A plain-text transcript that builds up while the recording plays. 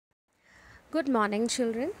Good morning,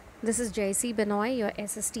 children. This is JC Benoy, your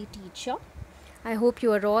SST teacher. I hope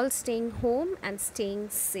you are all staying home and staying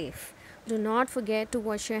safe. Do not forget to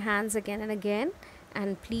wash your hands again and again,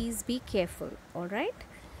 and please be careful. All right?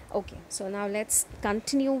 Okay, so now let's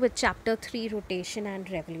continue with chapter 3, rotation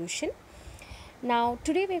and revolution. Now,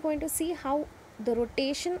 today we're going to see how the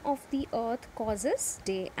rotation of the earth causes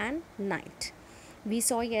day and night. We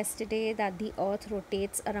saw yesterday that the earth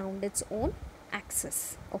rotates around its own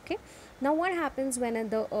axis. Okay, now what happens when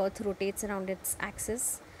the earth rotates around its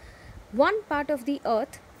axis? One part of the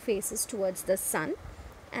earth faces towards the sun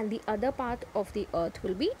and the other part of the earth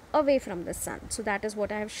will be away from the sun. So that is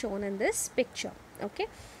what I have shown in this picture. Okay,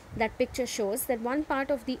 that picture shows that one part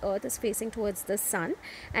of the earth is facing towards the sun,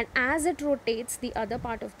 and as it rotates, the other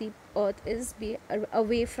part of the earth is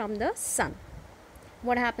away from the sun.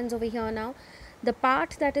 What happens over here now? The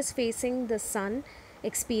part that is facing the sun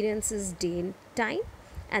experiences daytime,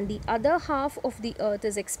 and the other half of the earth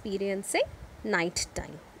is experiencing night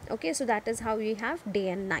time. Okay, so that is how we have day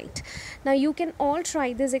and night. Now you can all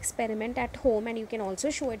try this experiment at home, and you can also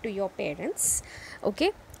show it to your parents. Okay,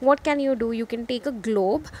 what can you do? You can take a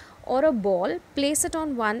globe or a ball, place it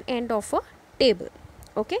on one end of a table.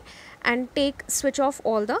 Okay, and switch off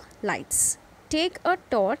all the lights. Take a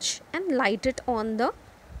torch and light it on the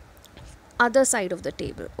other side of the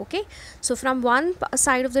table. Okay, so from one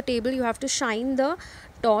side of the table you have to shine the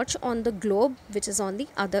torch on the globe which is on the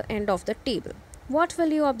other end of the table. What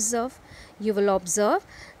will you observe? You will observe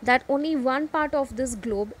that only one part of this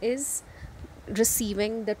globe is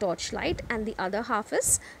receiving the torchlight and the other half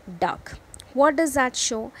is dark. What does that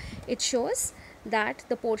show? It shows that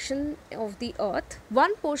the portion of the earth,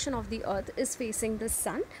 one portion of the earth is facing the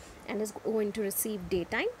sun and is going to receive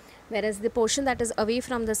daytime, whereas the portion that is away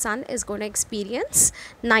from the sun is going to experience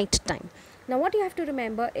night time. Now what you have to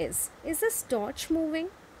remember is this torch moving?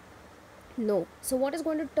 No. So what is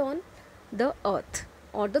going to turn? The earth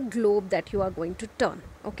or the globe that you are going to turn.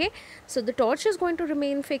 Okay, so the torch is going to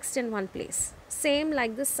remain fixed in one place, same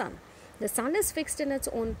like the sun. The sun is fixed in its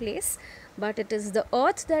own place, but it is the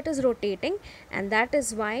earth that is rotating, and that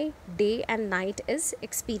is why day and night is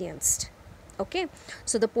experienced. Okay,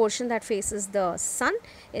 so the portion that faces the sun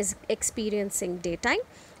is experiencing daytime,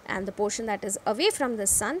 and the portion that is away from the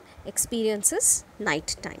sun experiences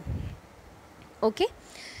night time. Okay,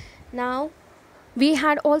 now we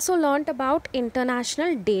had also learnt about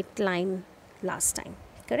international date line last time,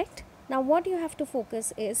 correct? Now what you have to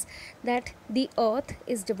focus is that the earth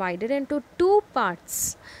is divided into two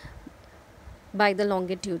parts by the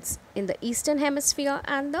longitudes, in the eastern hemisphere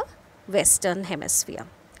and the western hemisphere,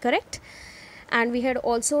 correct? And we had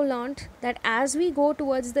also learnt that as we go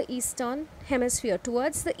towards the eastern hemisphere,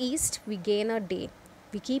 towards the east, we gain a day.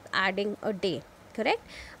 We keep adding a day, correct?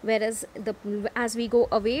 Whereas as we go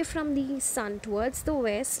away from the sun towards the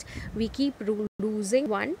west, we keep losing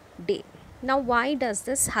one day. Now why does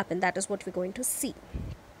this happen? That is what we're going to see.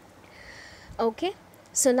 Okay,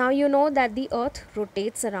 so now you know that the earth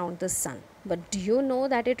rotates around the sun, but do you know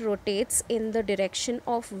that it rotates in the direction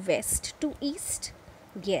of west to east?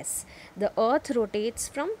 Yes, the earth rotates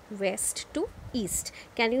from west to east.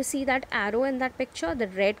 Can you see that arrow in that picture, the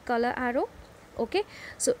red color arrow? Okay,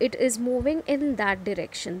 so it is moving in that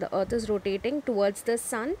direction. The earth is rotating towards the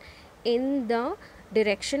sun in the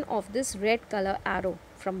direction of this red color arrow,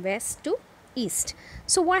 from west to east.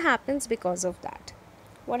 So what happens because of that?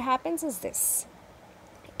 What happens is this.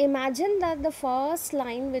 Imagine that the first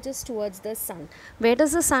line which is towards the sun, where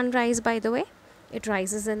does the sun rise, by the way? It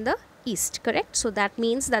rises in the east, correct? So that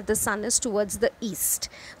means that the sun is towards the east.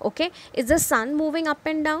 Okay, is the sun moving up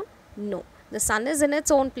and down? No, the sun is in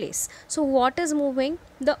its own place. So what is moving?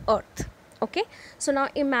 The earth. Okay, so now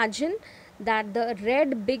imagine that the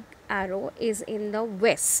red big arrow is in the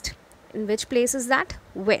west. In which place is that?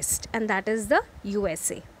 West, and that is the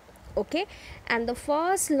USA. Okay, and the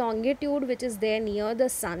first longitude which is there near the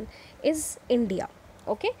sun is India.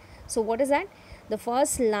 Okay, so what is that? The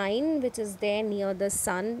first line which is there near the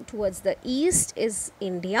sun towards the east is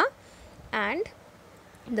India, and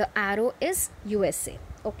the arrow is USA.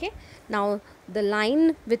 Okay, now the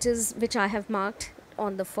line which I have marked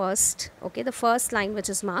on the first, okay, the first line which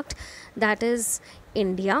is marked, that is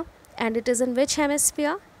India, and it is in which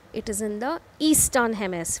hemisphere? It is in the eastern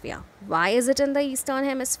hemisphere. Why is it in the eastern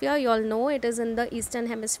hemisphere? You all know it is in the eastern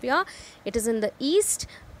hemisphere. It is in the east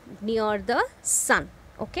near the sun.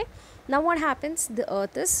 Okay, now what happens? The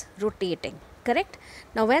earth is rotating, correct?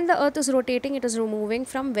 Now when the earth is rotating, it is moving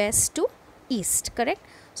from west to east, correct?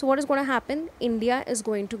 So what is going to happen? India is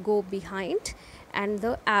going to go behind, and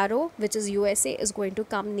the arrow which is USA is going to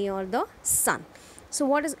come near the sun.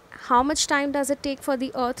 So how much time does it take for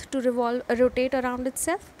the earth to rotate around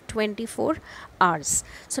itself? 24 hours.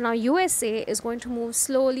 So now USA is going to move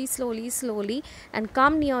slowly and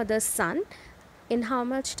come near the sun in how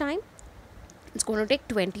much time? It's going to take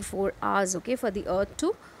 24 hours, okay, for the earth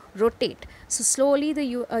to rotate. So slowly the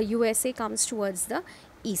USA comes towards the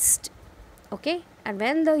east, okay, and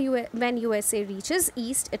when USA reaches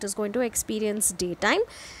east, it is going to experience daytime,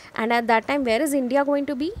 and at that time, where is India going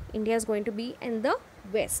to be? India is going to be in the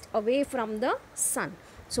west, away from the sun.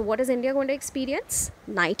 So what is India going to experience?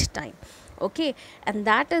 Night time. Okay, and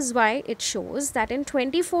that is why it shows that in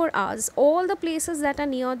 24 hours, all the places that are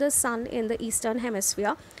near the sun in the eastern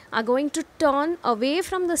hemisphere are going to turn away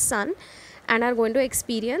from the sun and are going to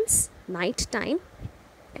experience night time,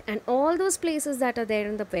 and all those places that are there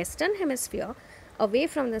in the western hemisphere away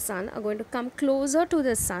from the sun are going to come closer to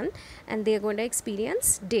the sun and they are going to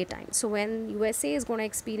experience daytime. So when USA is going to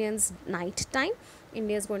experience night time,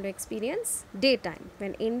 India is going to experience daytime.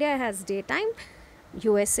 When India has daytime,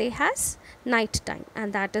 USA has night time,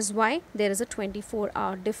 and that is why there is a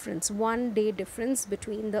 24-hour difference, 1 day difference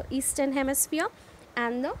between the eastern hemisphere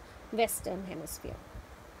and the western hemisphere.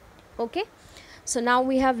 Okay, so now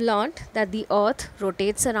we have learnt that the earth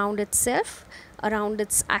rotates around itself, around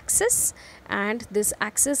its axis, and this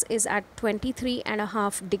axis is at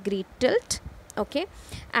 23.5-degree tilt. Okay,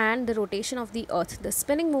 and the rotation of the earth, the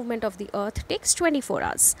spinning movement of the earth, takes 24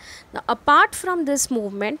 hours. Now apart from this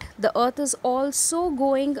movement, the earth is also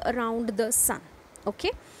going around the sun.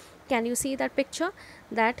 Okay, can you see that picture,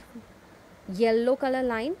 that yellow color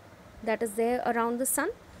line that is there around the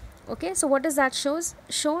sun? Okay, so what does that show?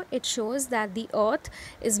 It shows that the earth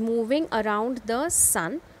is moving around the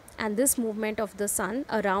sun, and this movement of the sun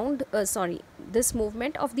around this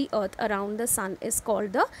movement of the earth around the sun is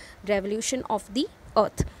called the revolution of the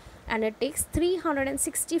earth, and it takes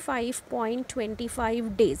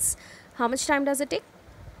 365.25 days. How much time does it take?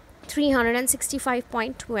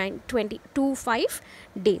 365.25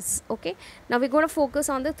 days. Okay, now we're going to focus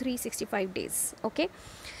on the 365 days. Okay,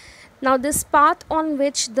 now this path on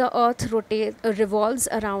which the earth revolves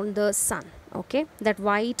around the sun, okay, that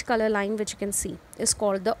white color line which you can see is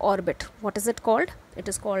called the orbit. What is it called? It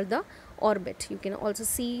is called the orbit. You can also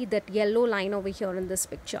see that yellow line over here in this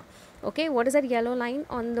picture. Okay, what is that yellow line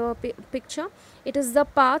on the picture? It is the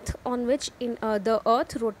path on which the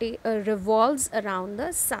earth revolves around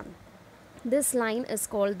the sun. This line is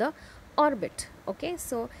called the orbit. Okay,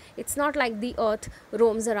 so it's not like the earth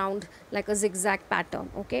roams around like a zigzag pattern.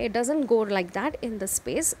 Okay, it doesn't go like that in the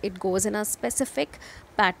space. It goes in a specific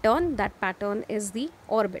pattern. That pattern is the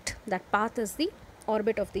orbit. That path is the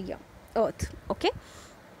orbit of the earth. Okay,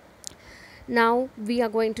 now we are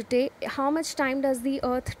going to take, how much time does the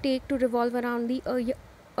earth take to revolve around the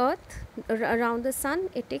earth around the sun?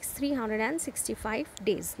 It takes 365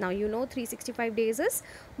 days. Now you know 365 days is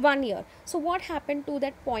 1 year. So what happened to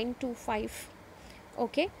that 0.25?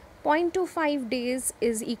 Okay, 0.25 days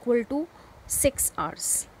is equal to 6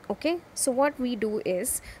 hours. Okay, so what we do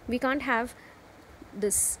is, we can't have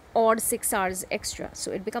this odd 6 hours extra,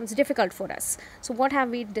 so it becomes difficult for us. So what have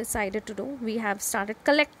we decided to do? We have started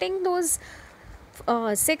collecting those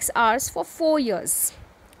 6 hours for 4 years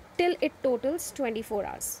till it totals 24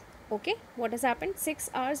 hours. Okay, what has happened? 6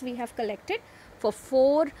 hours we have collected for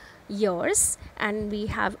 4 years, and we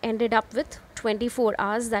have ended up with 24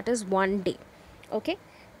 hours, that is 1 day. Okay,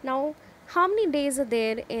 now how many days are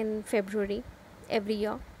there in February every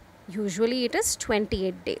year? Usually it is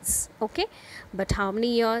 28 days. Okay, but how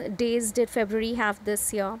many days did February have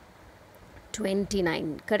this year?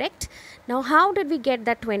 29, correct? Now how did we get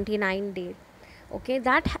that 29 day? Okay,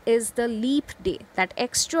 that is the leap day, that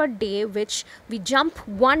extra day which we jump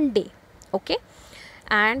 1 day. Okay,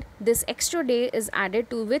 and this extra day is added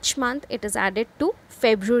to which month? It is added to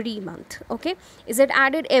February month. Okay, is it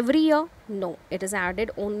added every year? No, it is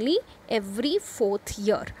added only every 4th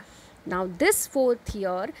year. Now this 4th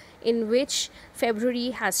year in which February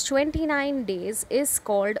has 29 days is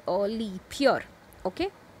called a leap year.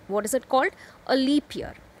 Okay, what is it called? A leap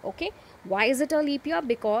year. Okay, why is it a leap year?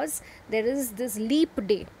 Because there is this leap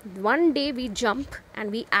day, 1 day we jump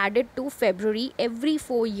and we add it to February every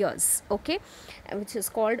 4 years. Okay, which is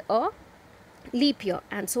called a leap year.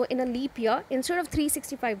 And so in a leap year, instead of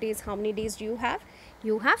 365 days, how many days do you have?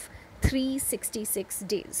 You have 366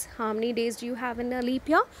 days. How many days do you have in a leap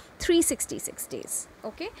year? 366 days.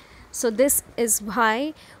 Okay, so this is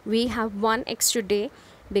why we have 1 extra day,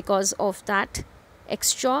 because of that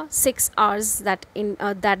extra 6 hours that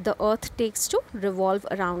the earth takes to revolve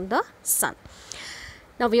around the sun.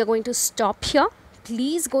 Now we are going to stop here.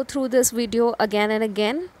 Please go through this video again and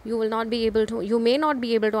again. You may not be able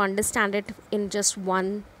to understand it in just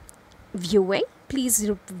one viewing.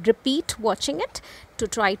 Please repeat watching it to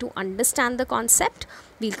try to understand the concept.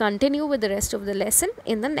 We'll continue with the rest of the lesson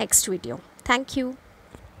in the next video. Thank you.